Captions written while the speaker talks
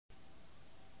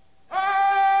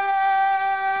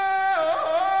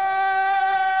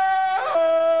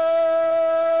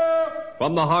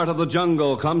From the heart of the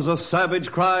jungle comes a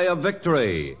savage cry of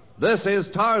victory. This is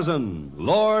Tarzan,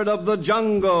 Lord of the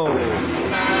Jungle.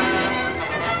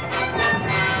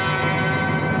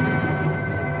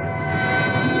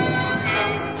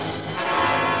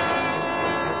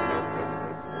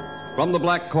 From the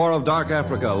black core of dark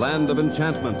Africa, land of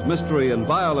enchantment, mystery, and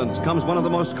violence, comes one of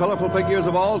the most colorful figures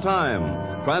of all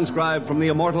time, transcribed from the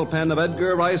immortal pen of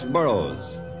Edgar Rice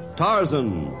Burroughs.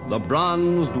 Tarzan, the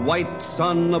bronzed white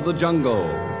son of the jungle.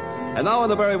 And now, in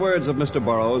the very words of Mr.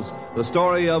 Burroughs, the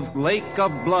story of Lake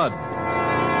of Blood.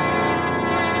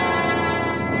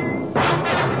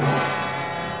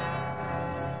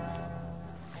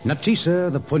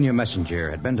 Natisa, the Punya messenger,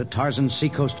 had been to Tarzan's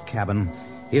seacoast cabin.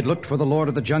 He had looked for the Lord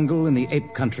of the Jungle in the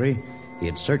ape country. He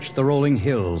had searched the rolling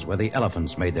hills where the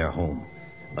elephants made their home.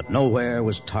 But nowhere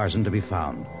was Tarzan to be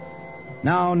found.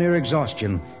 Now, near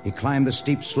exhaustion, he climbed the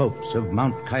steep slopes of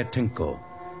Mount Kayatenko,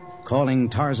 calling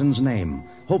Tarzan's name,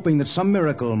 hoping that some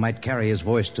miracle might carry his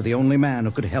voice to the only man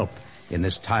who could help in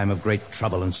this time of great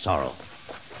trouble and sorrow.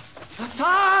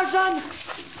 Tarzan!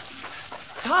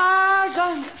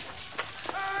 Tarzan!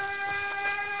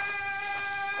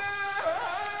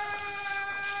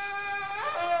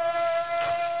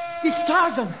 It's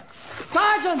Tarzan!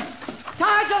 Tarzan!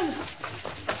 Tarzan!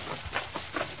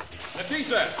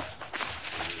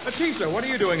 Natisa, what are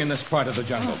you doing in this part of the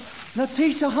jungle?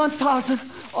 Natisa hunt Tarzan.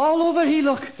 All over he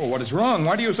look. Oh, what is wrong?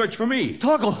 Why do you search for me?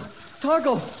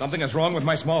 Torgo. Something is wrong with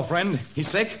my small friend. He's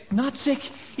sick? Not sick.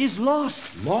 He's lost.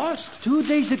 Lost? 2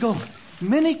 days ago,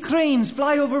 many cranes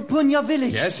fly over Punya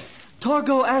village. Yes?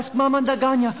 Torgo asked Mama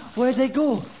Daganya where they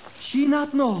go. She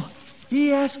not know.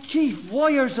 He asked chief,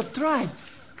 warriors of tribe.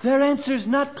 Their answer's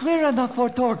not clear enough for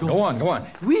Torgo. Go on.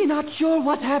 We not sure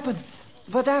what happened.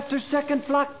 But after second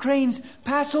flock cranes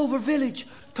pass over village,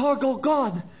 Torgo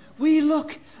gone. We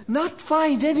look, not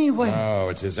find anywhere. Oh,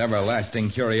 it's his everlasting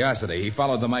curiosity. He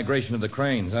followed the migration of the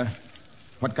cranes, huh?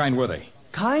 What kind were they?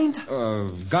 Kind?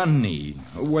 Gunny.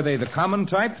 Were they the common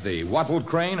type, the wattled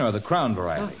crane, or the crown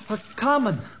variety?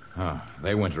 Common. Oh,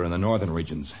 they winter in the northern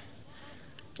regions.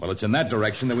 Well, it's in that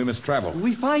direction that we must travel.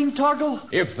 We find Torgo?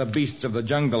 If the beasts of the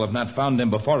jungle have not found him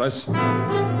before us.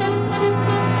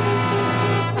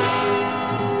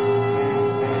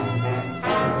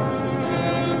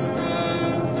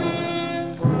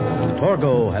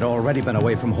 Torgo had already been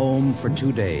away from home for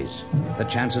 2 days. The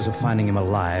chances of finding him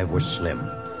alive were slim.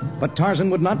 But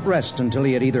Tarzan would not rest until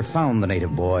he had either found the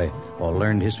native boy or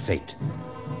learned his fate.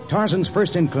 Tarzan's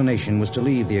first inclination was to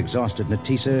leave the exhausted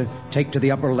Natisa, take to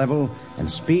the upper level,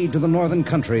 and speed to the northern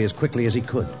country as quickly as he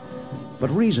could.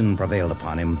 But reason prevailed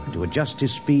upon him to adjust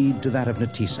his speed to that of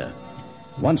Natisa.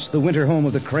 Once the winter home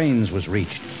of the cranes was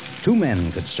reached, 2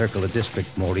 men could circle a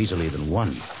district more easily than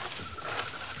one.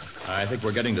 I think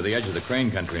we're getting to the edge of the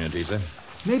crane country, Natisa.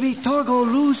 Maybe Torgo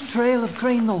lose trail of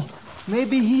crane, though.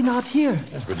 Maybe he not here.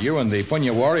 Yes, but you and the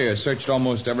Punya warriors searched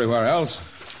almost everywhere else.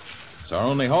 It's our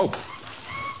only hope.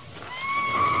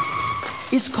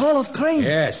 It's call of crane.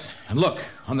 Yes, and look,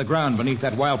 on the ground beneath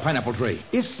that wild pineapple tree.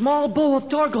 It's small bow of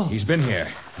Torgo. He's been here,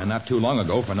 and not too long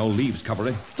ago, for no leaves cover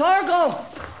it. Torgo!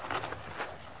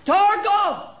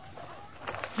 Torgo!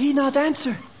 He not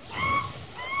answer.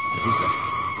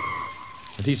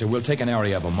 Natisa, we'll take an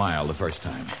area of a mile the first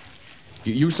time.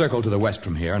 You circle to the west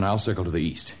from here, and I'll circle to the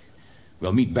east.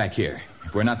 We'll meet back here.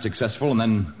 If we're not successful, and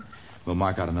then we'll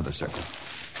mark out another circle.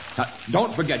 Now,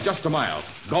 don't forget, just a mile.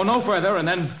 Go no further, and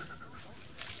then...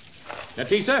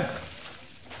 Natisa?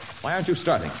 Why aren't you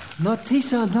starting?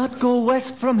 Natisa not go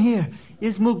west from here.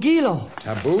 Is Mugilo.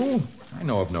 Taboo? I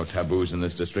know of no taboos in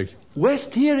this district.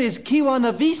 West here is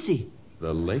Kiwanavisi.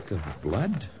 The Lake of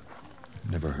Blood?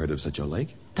 Never heard of such a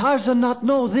lake. Tarzan not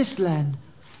know this land.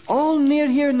 All near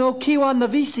here no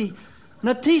Kiwanavisi.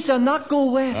 Natisa not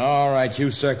go west. All right, you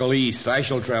circle east. I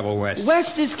shall travel west.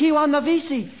 West is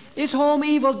Kiwanavisi. It's home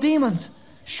evil demons.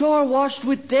 Shore washed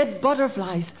with dead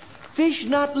butterflies. Fish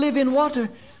not live in water.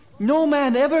 No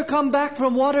man ever come back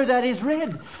from water that is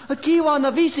red. A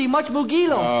Kiwanavisi much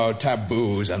Mugilo. Oh,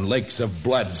 taboos and lakes of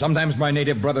blood. Sometimes my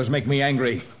native brothers make me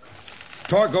angry.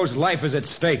 Torgo's life is at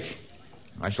stake.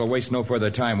 I shall waste no further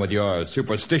time with your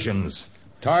superstitions.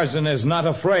 Tarzan is not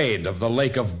afraid of the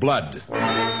Lake of Blood.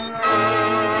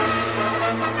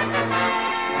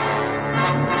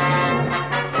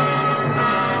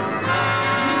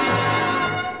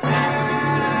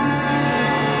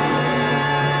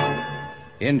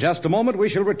 In just a moment, we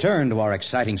shall return to our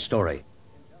exciting story.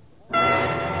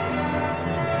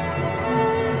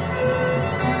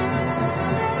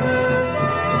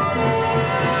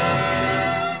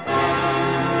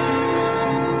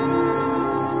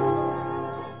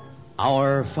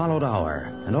 Hour followed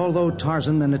hour, and although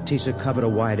Tarzan and Natisa covered a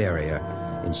wide area,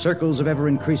 in circles of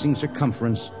ever-increasing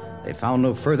circumference, they found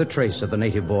no further trace of the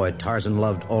native boy Tarzan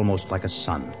loved almost like a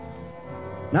son.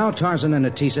 Now Tarzan and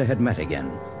Natisa had met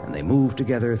again, and they moved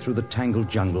together through the tangled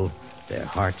jungle, their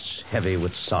hearts heavy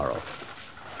with sorrow.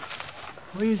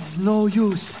 It's no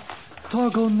use.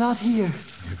 Torgo not here.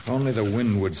 If only the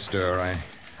wind would stir, I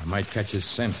might catch his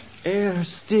scent. Air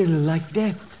still like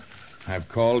death. I've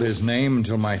called his name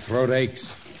until my throat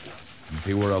aches. If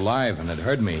he were alive and had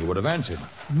heard me, he would have answered.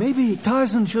 Maybe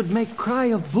Tarzan should make cry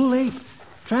of bull ape.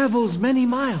 Travels many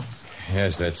miles.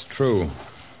 Yes, that's true.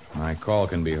 My call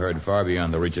can be heard far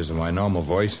beyond the reaches of my normal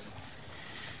voice.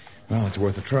 Well, it's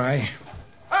worth a try.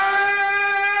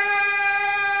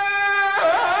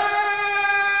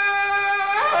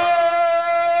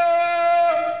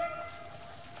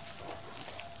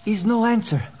 Is no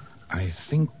answer. I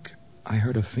think I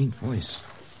heard a faint voice.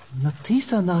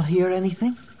 Natisa not hear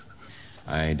anything?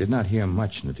 I did not hear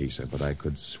much, Natisa, but I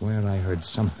could swear I heard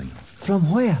something.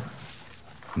 From where?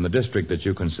 From the district that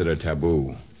you consider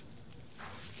taboo.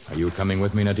 Are you coming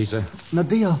with me, Natisa?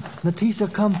 Nadia,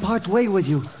 Natisa come part way with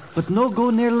you, but no go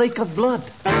near Lake of Blood.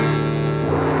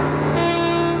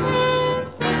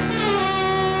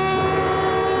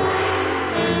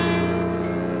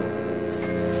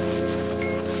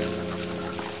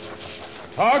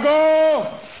 Torgo!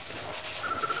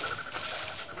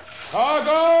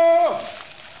 Torgo!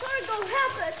 Torgo,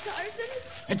 help us, Tarzan.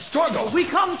 It's Torgo. We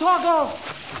come, Torgo!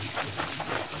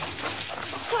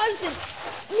 Tarzan,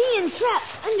 me and Trap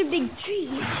under big tree.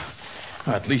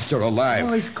 At least you're alive.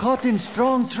 Oh, he's caught in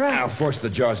strong trap. Now force the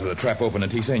jaws of the trap open,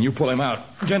 Natisa, and you pull him out.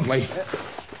 Gently.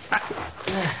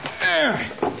 There.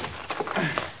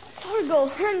 Torgo,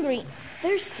 hungry,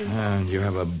 thirsty. And you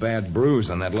have a bad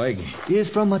bruise on that leg. He is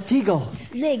from Matigo.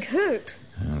 Leg hurt.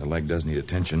 The leg does need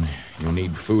attention. You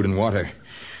need food and water.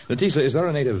 Natisa, is there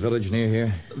a native village near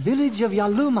here? Village of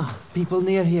Yaluma, people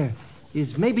near here,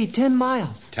 is maybe 10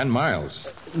 miles. 10 miles.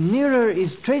 Nearer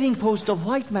is trading post of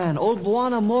white man, old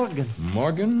Buana Morgan.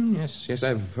 Morgan? Yes,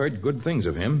 I've heard good things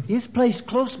of him. His place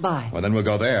close by. Well, then we'll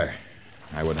go there.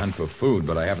 I would hunt for food,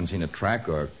 but I haven't seen a track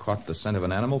or caught the scent of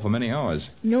an animal for many hours.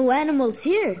 No animals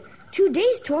here. 2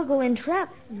 days Torgo and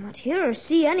Trap. Not hear or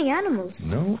see any animals.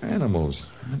 No animals.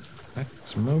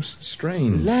 That's most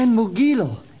strange. Land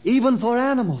Mugilo, even for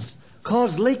animals,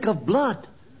 calls Lake of Blood.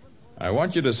 I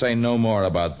want you to say no more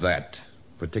about that,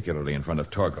 particularly in front of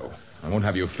Torgo. I won't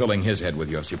have you filling his head with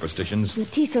your superstitions.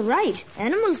 Natisa right.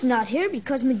 Animals not here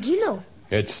because Megillo.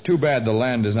 It's too bad the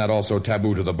land is not also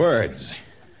taboo to the birds.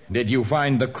 Did you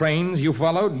find the cranes you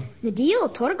followed?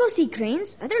 Nadio, Torgo see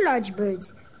cranes, other large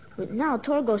birds. But now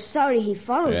Torgo's sorry he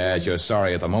followed. Yes, you're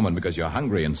sorry at the moment because you're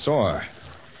hungry and sore.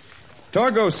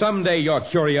 Torgo, someday your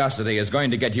curiosity is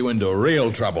going to get you into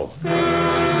real trouble.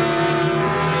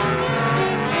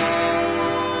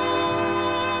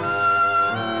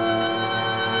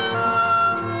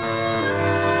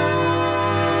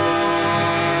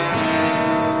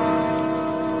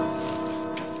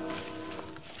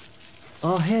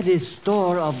 Ahead is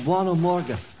store of Buana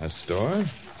Morgan. A store?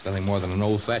 It's nothing more than an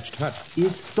old thatched hut.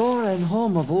 Is store and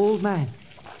home of old man.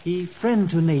 He friend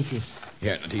to natives.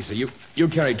 Here, Natisa, you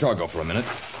carry Torgo for a minute.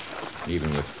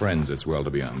 Even with friends, it's well to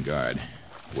be on guard.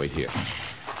 Wait here.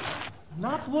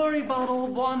 Not worry about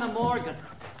old Buana Morgan.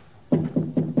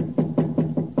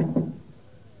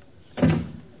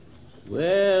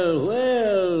 Well,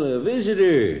 a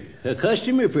visitor. A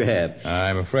customer, perhaps.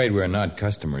 I'm afraid we're not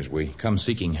customers. We come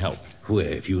seeking help. Well,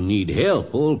 if you need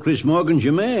help, old Chris Morgan's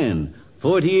your man.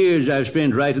 40 years I've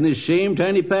spent right in this same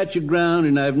tiny patch of ground,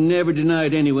 and I've never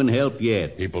denied anyone help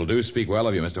yet. People do speak well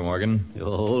of you, Mr. Morgan.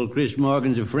 Old Chris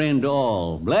Morgan's a friend to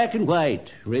all, black and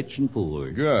white, rich and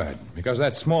poor. Good, because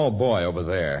that small boy over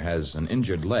there has an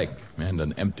injured leg and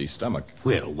an empty stomach.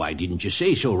 Well, why didn't you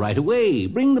say so right away?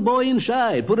 Bring the boy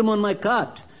inside, put him on my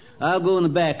cot. I'll go in the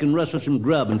back and rustle some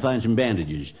grub and find some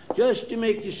bandages, just to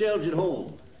make yourselves at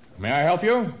home. May I help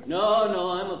you?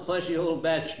 No, I'm a fussy old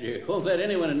bachelor. Won't let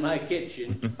anyone in my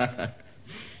kitchen.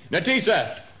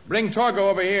 Natisa, bring Torgo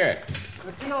over here.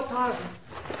 Theo Tarzan,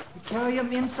 you carry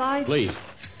him inside? Please.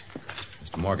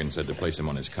 Mr. Morgan said to place him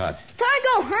on his cot.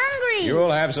 Torgo hungry.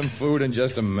 You'll have some food in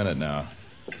just a minute now.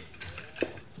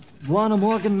 Buana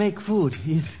Morgan make food.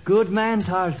 He's good man,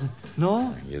 Tarzan.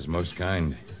 No? He is most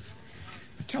kind.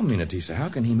 Tell me, Natisa, how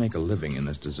can he make a living in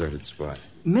this deserted spot?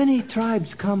 Many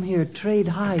tribes come here, trade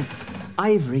hides,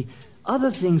 ivory,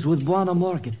 other things with Buana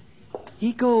Morgan.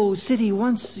 He go city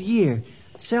once a year,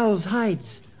 sells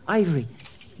hides, ivory,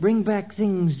 bring back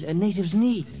things natives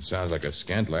need. It sounds like a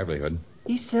scant livelihood.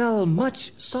 He sell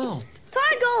much salt.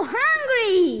 Torgo, go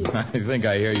hungry. I think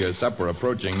I hear your supper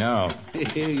approaching now.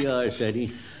 Here you are,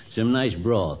 Sonny. Some nice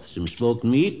broth, some smoked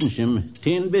meat, and some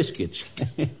tin biscuits.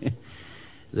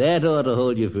 That ought to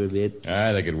hold you for a bit.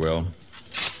 I think it will.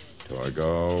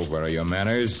 Torgo, where are your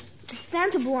manners?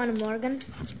 Santa Buona, Morgan.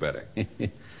 That's better.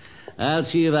 I'll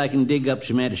see if I can dig up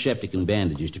some antiseptic and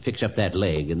bandages to fix up that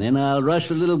leg, and then I'll rush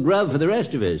for a little grub for the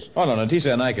rest of us. Oh, no,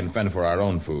 Natisa and I can fend for our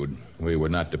own food. We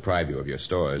would not deprive you of your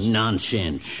stores.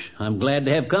 Nonsense. I'm glad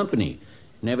to have company.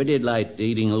 Never did like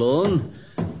eating alone.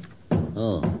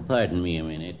 Oh, pardon me a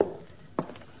minute.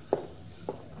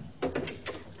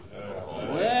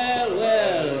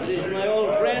 Well, this is my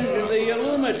old friend from the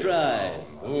Yaluma tribe.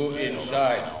 Who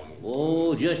inside?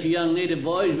 Oh, just a young native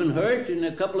boy who's been hurt and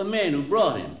a couple of men who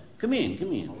brought him. Come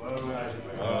in.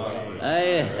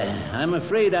 I'm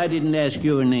afraid I didn't ask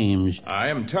your names. I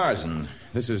am Tarzan.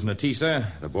 This is Natisa.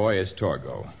 The boy is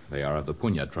Torgo. They are of the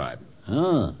Punya tribe.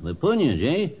 Oh, the Punyas,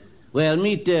 eh? Well,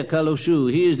 meet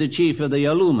Kalusu. He is the chief of the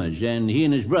Yalumas, and he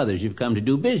and his brothers have come to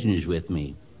do business with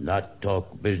me. Not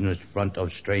talk business front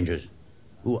of strangers.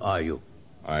 Who are you?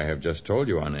 I have just told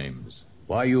you our names.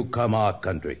 Why you come our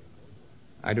country?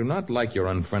 I do not like your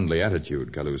unfriendly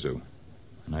attitude, Kaluzu.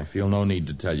 And I feel no need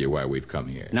to tell you why we've come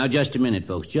here. Now, just a minute,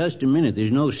 folks. Just a minute.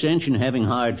 There's no sense in having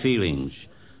hard feelings.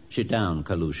 Sit down,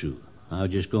 Kalusu. I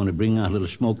was just going to bring out a little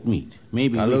smoked meat.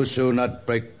 Maybe Kalusu not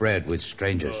break bread with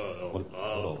strangers.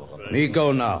 Me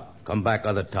go now. Come back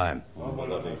other time.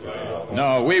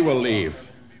 No, we will leave.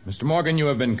 Mr. Morgan, you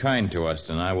have been kind to us,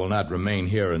 and I will not remain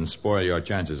here and spoil your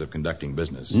chances of conducting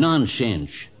business.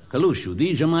 Nonsense. Kalusu,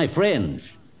 these are my friends.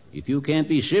 If you can't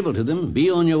be civil to them,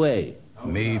 be on your way.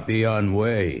 Me be on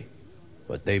way.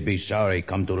 But they be sorry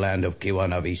come to land of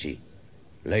Kiwanavisi.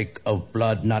 Lake of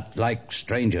blood not like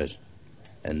strangers.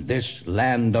 And this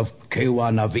land of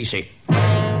Kiwanavisi.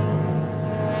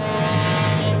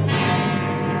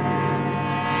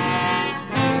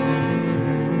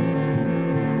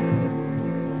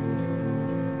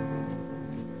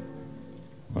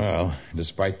 Well,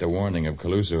 despite the warning of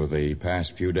Kalusu, the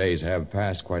past few days have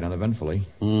passed quite uneventfully.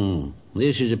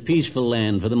 This is a peaceful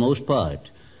land for the most part.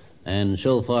 And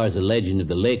so far as the legend of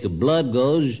the Lake of Blood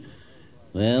goes,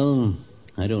 well,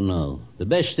 I don't know. The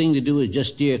best thing to do is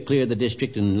just steer clear of the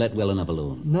district and let well enough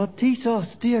alone. Natisa,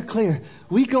 steer clear.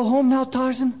 We go home now,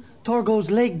 Tarzan?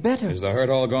 Torgo's leg better. Is the hurt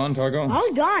all gone, Torgo?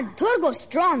 All gone. Torgo's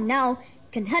strong now.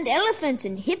 Can hunt elephants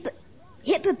and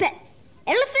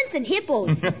elephants and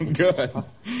hippos. Good.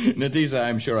 Natisa,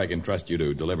 I'm sure I can trust you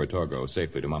to deliver Torgo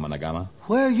safely to Mama Nagama.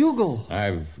 Where you go?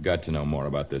 I've got to know more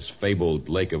about this fabled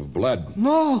Lake of Blood.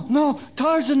 No.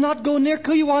 Tarzan not go near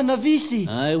Kiwanavisi.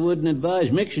 I wouldn't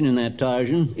advise mixing in that,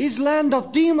 Tarzan. Is land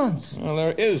of demons. Well,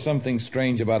 there is something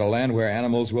strange about a land where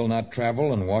animals will not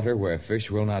travel and water where fish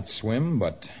will not swim,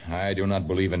 but I do not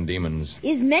believe in demons.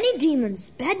 Is many demons.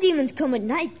 Bad demons come at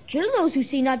night. Kill those who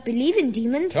say not believe in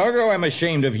demons. Torgo, I'm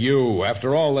ashamed of you.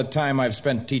 After all the time I've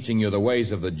spent teaching you the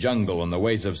ways of the jungle and the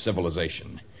ways of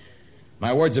civilization.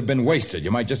 My words have been wasted.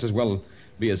 You might just as well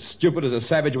be as stupid as a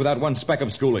savage without one speck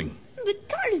of schooling. But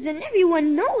Tarzan,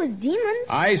 everyone knows demons.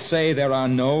 I say there are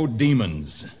no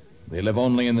demons. They live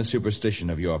only in the superstition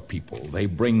of your people. They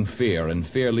bring fear, and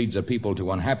fear leads a people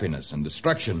to unhappiness and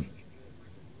destruction.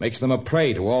 Makes them a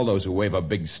prey to all those who wave a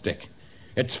big stick.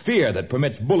 It's fear that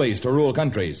permits bullies to rule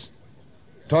countries.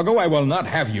 Torgo, I will not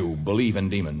have you believe in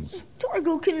demons.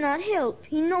 Torgo cannot help.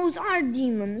 He knows our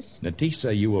demons.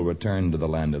 Natisa, you will return to the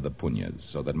land of the Punyas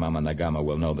so that Mama Nagama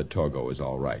will know that Torgo is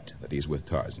all right, that he's with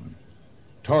Tarzan.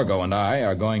 Torgo and I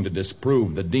are going to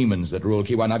disprove the demons that rule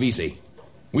Kiwanavisi.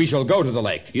 We shall go to the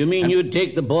lake. You mean you'd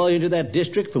take the boy into that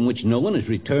district from which no one has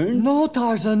returned? No,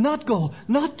 Tarzan, not go.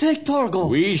 Not take Torgo.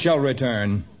 We shall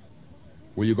return.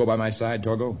 Will you go by my side,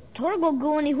 Torgo? Torgo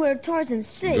go anywhere Tarzan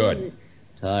says. Good.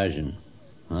 Tarzan,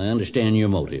 I understand your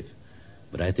motive,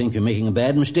 but I think you're making a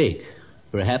bad mistake,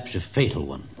 perhaps a fatal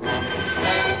one.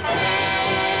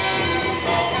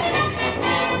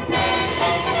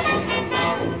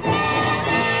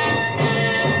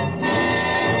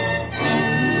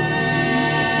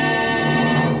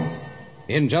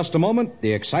 In just a moment,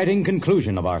 the exciting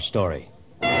conclusion of our story.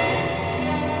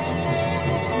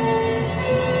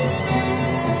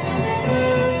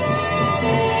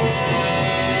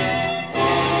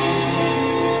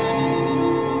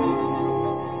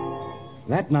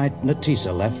 That night,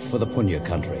 Natisa left for the Punya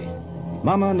country.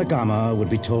 Mama Nagama would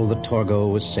be told that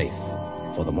Torgo was safe,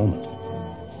 for the moment.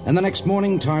 And the next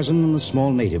morning, Tarzan and the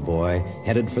small native boy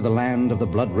headed for the land of the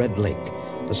blood-red lake,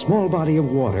 the small body of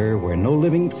water where no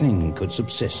living thing could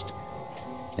subsist.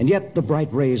 And yet the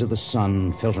bright rays of the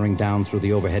sun filtering down through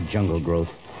the overhead jungle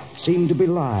growth seemed to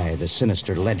belie the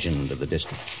sinister legend of the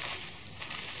district.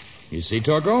 You see,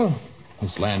 Torgo?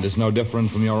 This land is no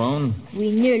different from your own. We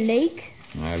near lake?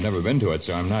 I've never been to it,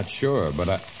 so I'm not sure,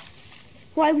 but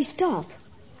Why we stop?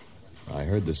 I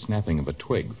heard the snapping of a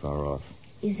twig far off.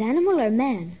 Is animal or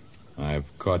man? I've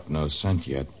caught no scent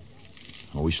yet.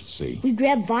 Oh, we shall see. We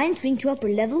grab vines, swing to upper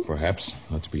level? Perhaps.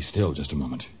 Let's be still just a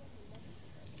moment.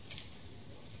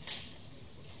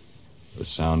 The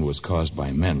sound was caused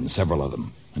by men, several of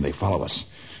them, and they follow us.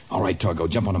 All right, Torgo,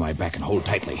 jump onto my back and hold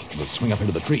tightly. We'll swing up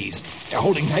into the trees. They're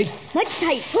holding tight? Much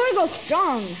tight. Torgo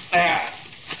strong. There.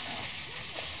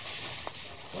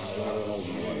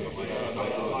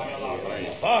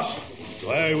 Boss,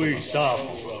 why we stop?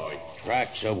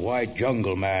 Tracks of white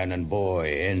jungle man and boy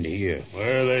end here.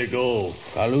 Where they go?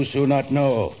 Kalusu not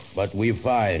know, but we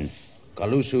find.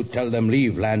 Kalusu tell them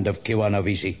leave land of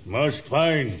Kiwanavisi. Must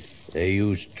find. They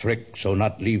use trick so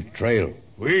not leave trail.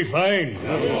 We find.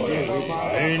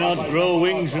 They not grow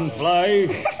wings and fly.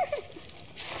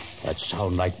 That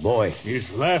sound like boy.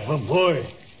 His laugh of boy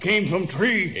came from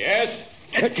tree. Yes?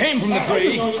 It came from the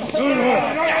tree. Oh,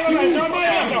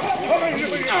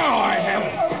 I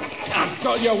have knocked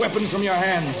all your weapons from your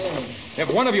hands.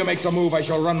 If one of you makes a move, I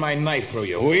shall run my knife through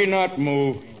you. We not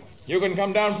move. You can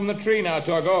come down from the tree now,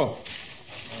 Torgo.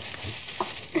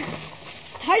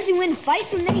 Tarzan win fight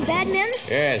from many bad men?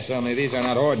 Yes, only these are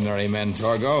not ordinary men,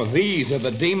 Torgo. These are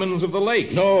the demons of the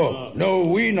lake. No,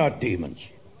 we not demons.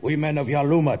 We men of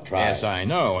Yaluma tribe. Yes, I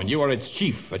know, and you are its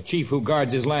chief. A chief who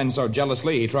guards his land so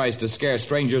jealously he tries to scare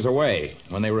strangers away.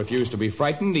 When they refuse to be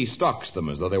frightened, he stalks them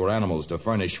as though they were animals to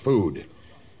furnish food.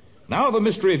 Now the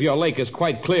mystery of your lake is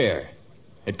quite clear.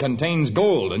 It contains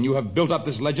gold, and you have built up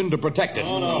this legend to protect it.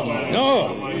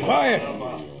 No,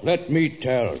 quiet. Let me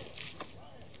tell.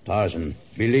 Tarzan,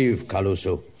 believe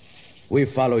Kalusu. We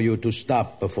follow you to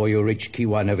stop before you reach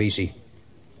Kiwanavisi.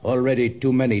 Already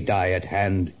too many die at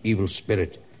hand, evil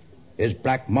spirit. His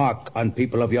black mark on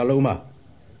people of Yaluma.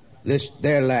 This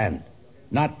their land,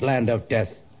 not land of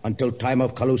death until time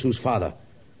of Kalusu's father.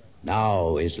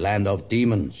 Now is land of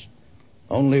demons.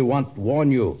 Only want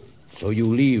warn you, so you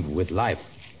leave with life.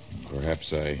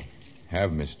 Perhaps I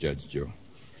have misjudged you.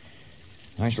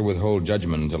 I shall withhold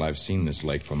judgment until I've seen this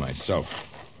lake for myself.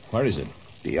 Where is it?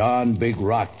 Beyond Big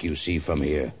Rock you see from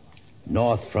here.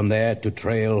 North from there to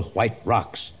trail white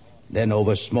rocks. Then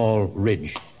over small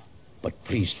ridge. But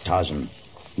please, Tarzan,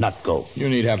 not go. You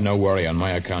need have no worry on my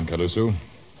account, Kalusu.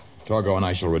 Torgo and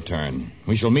I shall return.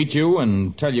 We shall meet you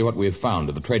and tell you what we have found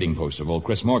at the trading post of old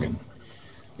Chris Morgan.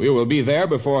 We will be there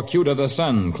before Cuta the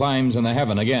sun climbs in the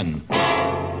heaven again.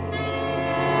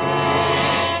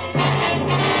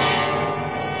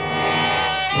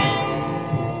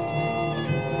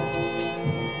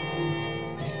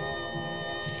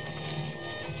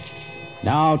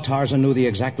 Now Tarzan knew the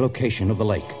exact location of the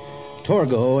lake.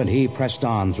 Torgo and he pressed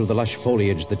on through the lush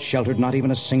foliage that sheltered not even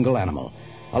a single animal.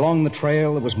 Along the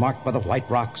trail that was marked by the white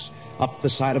rocks, up the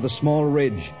side of the small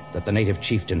ridge that the native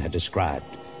chieftain had described.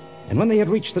 And when they had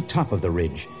reached the top of the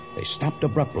ridge, they stopped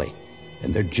abruptly,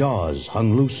 and their jaws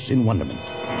hung loose in wonderment.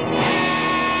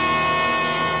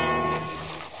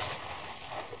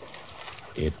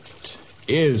 It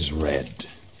is red.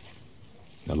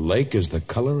 The lake is the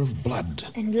color of blood.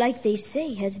 And like they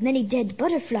say, has many dead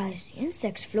butterflies,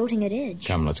 insects floating at edge.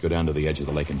 Come, let's go down to the edge of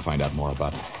the lake and find out more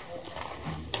about it.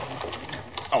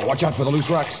 Oh, watch out for the loose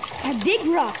rocks. Are big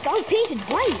rocks, all painted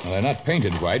white. Well, they're not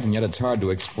painted white, and yet it's hard to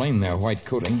explain their white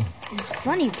coating. It's a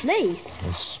funny place.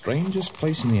 The strangest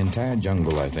place in the entire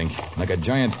jungle, I think. Like a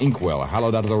giant inkwell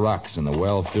hollowed out of the rocks, and the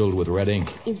well filled with red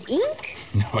ink. Is ink?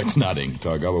 No, it's not ink,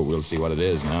 Torgo, but we'll see what it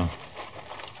is now.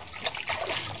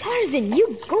 Tarzan,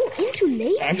 you go into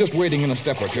lake? I'm just wading in a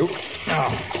step or two. Now,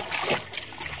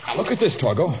 look at this,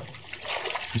 Torgo.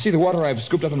 You see the water I've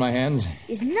scooped up in my hands?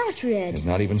 Is not red. It's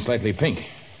not even slightly pink.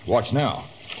 Watch now.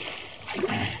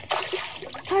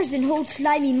 Tarzan holds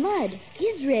slimy mud.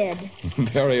 Is red.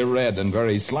 Very red and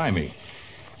very slimy.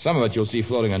 Some of it you'll see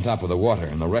floating on top of the water,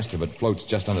 and the rest of it floats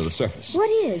just under the surface. What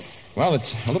is? Well,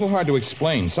 it's a little hard to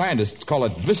explain. Scientists call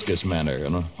it viscous matter,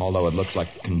 and although it looks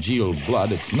like congealed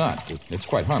blood, it's not. It's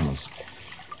quite harmless.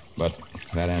 But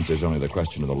that answers only the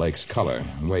question of the lake's color.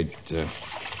 Wait,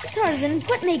 Tarzan,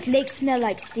 what make lake smell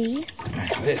like sea?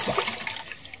 This.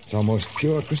 It's almost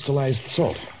pure crystallized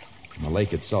salt. And the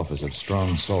lake itself is of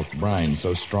strong salt brine,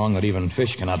 so strong that even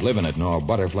fish cannot live in it, nor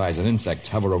butterflies and insects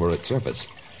hover over its surface.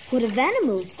 What of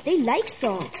animals? They like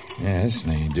salt. Yes,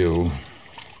 they do.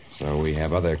 So we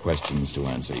have other questions to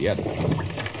answer yet.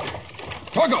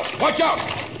 Torgo, watch out!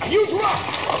 Huge rock!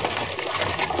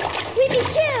 We be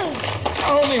killed!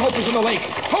 Our only hope is in the lake.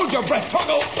 Hold your breath,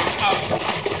 Torgo!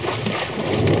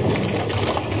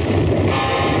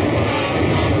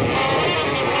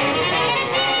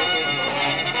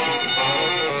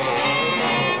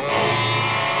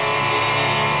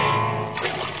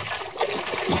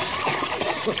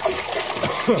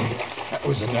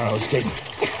 escape.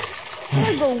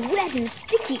 Torgo wet and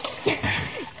sticky.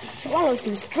 Swallow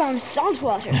some strong salt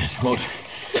water. It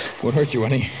won't hurt you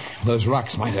any. Those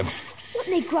rocks might have. What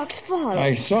make rocks fall?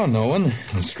 I saw no one.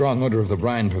 The strong odor of the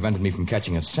brine prevented me from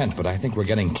catching a scent, but I think we're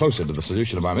getting closer to the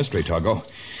solution of our mystery, Torgo.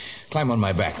 Climb on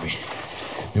my back.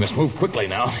 We must move quickly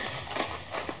now.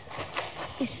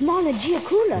 Is small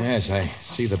Giacula? Yes, I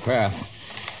see the path.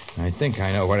 I think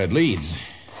I know where it leads.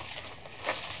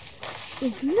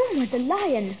 Is Numa the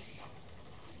lion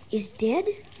is dead?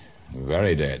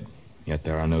 Very dead. Yet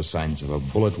there are no signs of a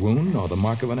bullet wound or the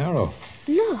mark of an arrow.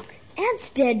 Look,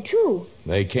 Ant's dead, too.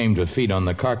 They came to feed on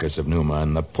the carcass of Numa,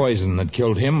 and the poison that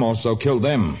killed him also killed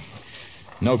them.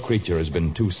 No creature has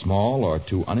been too small or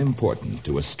too unimportant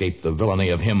to escape the villainy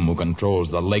of him who controls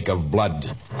the lake of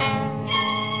blood.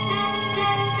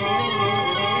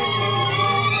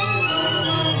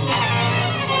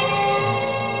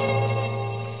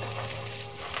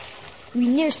 We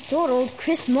near store old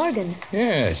Chris Morgan.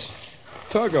 Yes.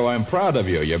 Torgo, I'm proud of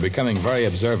you. You're becoming very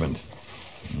observant.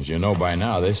 As you know by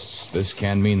now, this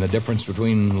can mean the difference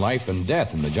between life and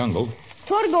death in the jungle.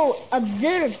 Torgo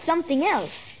observed something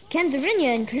else.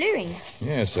 Candarinia in clearing.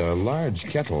 Yes, a large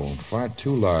kettle, far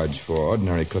too large for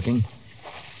ordinary cooking.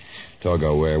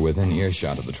 Torgo, we're within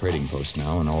earshot of the trading post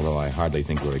now, and although I hardly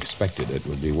think we're expected, it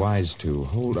would be wise to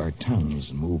hold our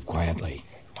tongues and move quietly.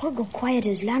 Torgo quiet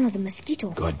as Lano the mosquito.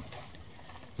 Good.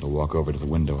 We'll walk over to the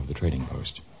window of the trading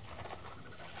post.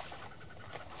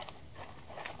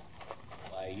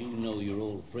 Why, you know your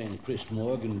old friend Chris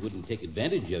Morgan wouldn't take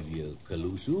advantage of you,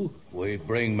 Calusu. We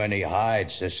bring many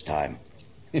hides this time.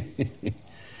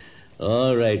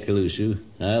 All right, Calusu.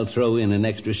 I'll throw in an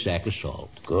extra sack of salt.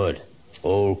 Good.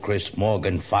 Old Chris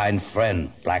Morgan, fine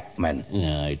friend, black men.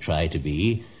 Yeah, I try to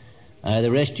be. Are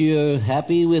the rest of you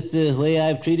happy with the way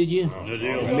I've treated you?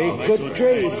 Make good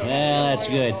trade. Well, that's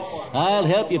good. I'll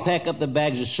help you pack up the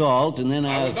bags of salt, and then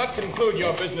I will not conclude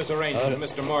your business arrangements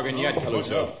with Mr. Morgan yet,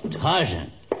 Caluso.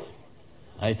 Tarzan.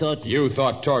 I thought... You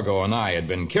thought Torgo and I had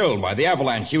been killed by the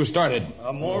avalanche you started.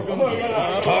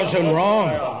 Tarzan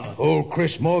wrong. Old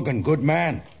Chris Morgan, good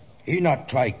man. He not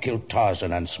try kill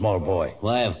Tarzan and small boy.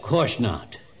 Why, of course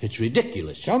not. It's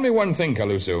ridiculous. Tell me one thing,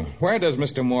 Caluso. Where does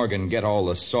Mr. Morgan get all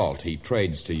the salt he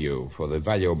trades to you for the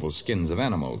valuable skins of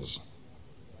animals?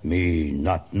 Me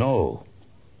not know.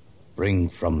 Bring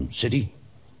from city?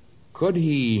 Could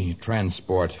he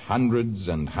transport hundreds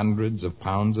and hundreds of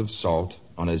pounds of salt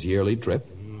on his yearly trip?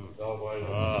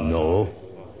 No.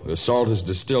 The salt is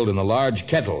distilled in a large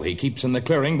kettle he keeps in the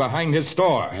clearing behind his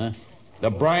store. Huh? The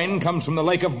brine comes from the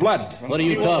lake of blood. What are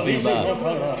you talking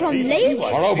about? From lake?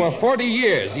 For over 40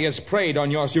 years, he has preyed on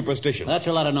your superstition. That's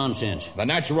a lot of nonsense. The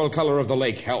natural color of the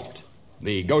lake helped.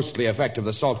 The ghostly effect of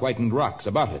the salt-whitened rocks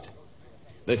about it.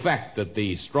 The fact that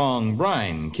the strong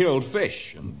brine killed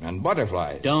fish and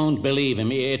butterflies. Don't believe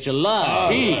him. It's a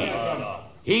lie.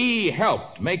 He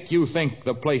helped make you think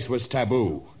the place was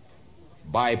taboo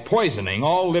by poisoning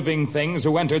all living things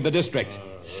who entered the district.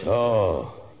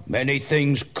 So, many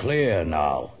things clear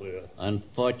now.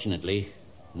 Unfortunately,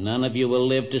 none of you will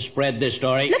live to spread this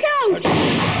story. Look out!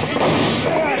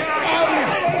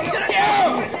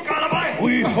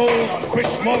 We hold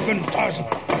Chris Morgan, Tarzan.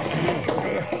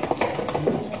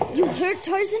 You hurt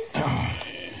Tarzan?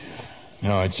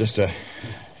 No, it's just a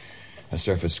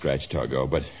surface scratch, Torgo,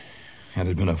 but had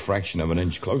it been a fraction of an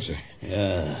inch closer.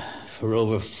 For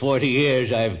over 40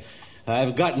 years, I've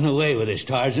gotten away with this,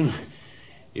 Tarzan.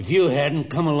 If you hadn't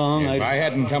come along, If I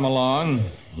hadn't come along,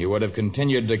 you would have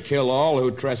continued to kill all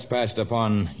who trespassed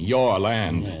upon your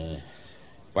land.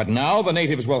 But now the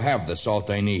natives will have the salt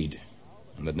they need,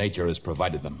 and that nature has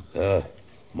provided them.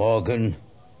 Morgan,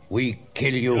 we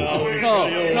kill you. No,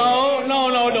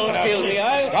 don't kill me.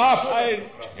 Stop!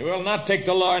 You will not take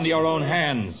the law into your own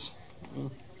hands.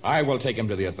 I will take him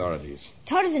to the authorities.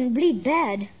 Tarzan bleed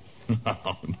bad.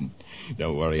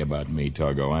 Don't worry about me,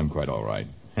 Torgo. I'm quite all right.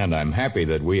 And I'm happy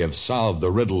that we have solved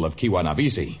the riddle of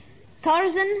Kiwanabisi.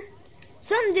 Tarzan,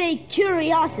 someday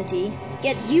curiosity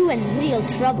gets you in real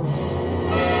trouble.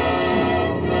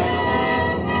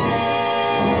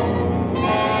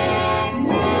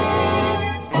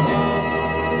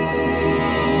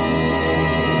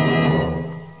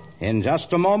 In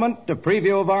just a moment, a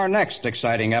preview of our next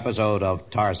exciting episode of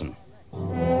Tarzan.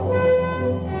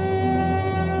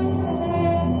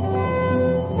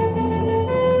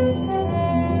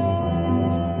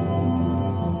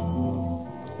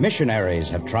 Missionaries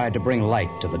have tried to bring light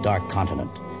to the dark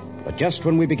continent. But just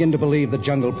when we begin to believe the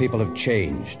jungle people have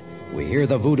changed, we hear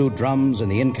the voodoo drums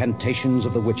and the incantations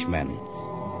of the witchmen.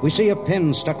 We see a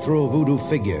pin stuck through a voodoo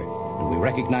figure, and we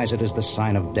recognize it as the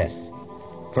sign of death.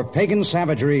 For pagan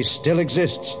savagery still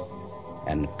exists,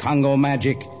 and Congo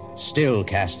magic still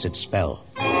casts its spell.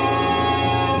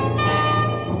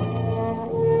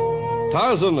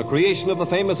 Tarzan, a creation of the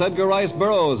famous Edgar Rice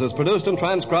Burroughs, is produced and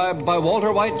transcribed by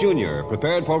Walter White, Jr.,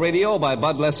 prepared for radio by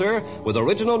Bud Lesser, with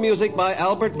original music by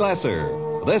Albert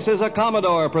Glasser. This is a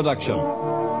Commodore production.